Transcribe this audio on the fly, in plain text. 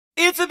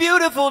It's a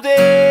beautiful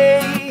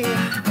day,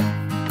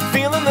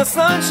 feeling the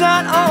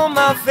sunshine on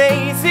my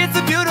face. It's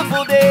a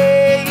beautiful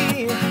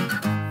day,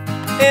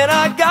 and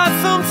I got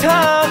some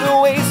time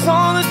to waste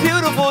on this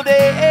beautiful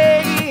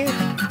day.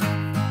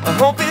 I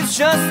hope it's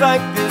just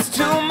like this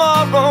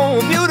tomorrow.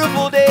 A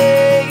beautiful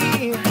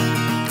day,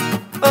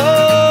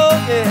 oh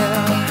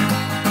yeah.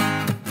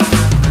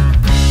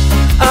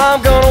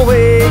 I'm gonna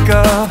wake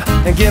up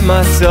and get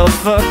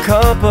myself a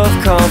cup of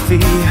coffee,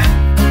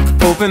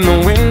 open the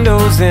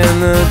windows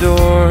and the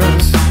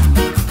doors.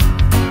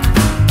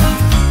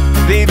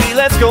 Baby,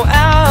 let's go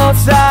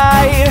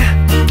outside.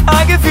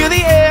 I can feel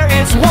the air,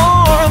 it's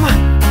warm.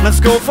 Let's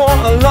go for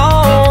a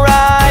long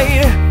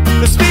ride.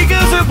 The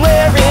speakers are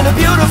blaring. A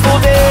beautiful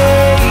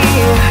day,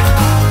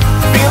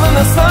 feeling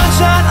the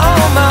sunshine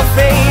on my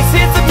face.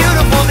 It's a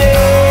beautiful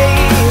day,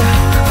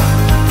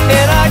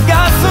 and I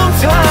got some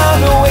time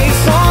to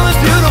waste on this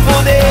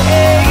beautiful day.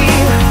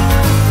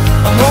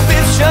 I hope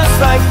it's just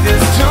like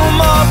this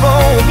tomorrow.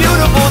 A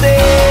beautiful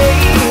day,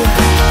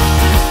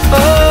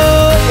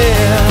 oh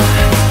yeah.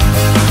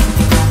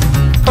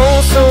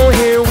 Oh, so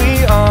here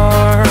we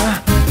are,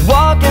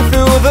 walking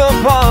through the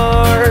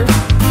park.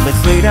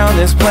 Let's lay down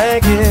this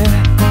blanket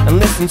and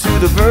listen to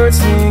the birds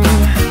sing.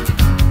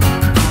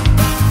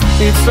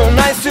 It's so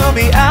nice to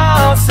be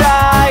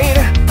outside.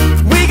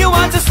 We can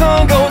watch the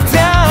sun go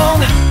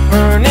down,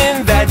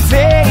 burning that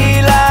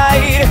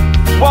daylight,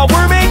 while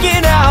we're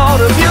making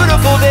out. A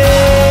beautiful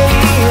day,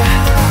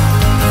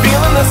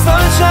 feeling the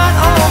sunshine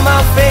on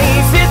my face.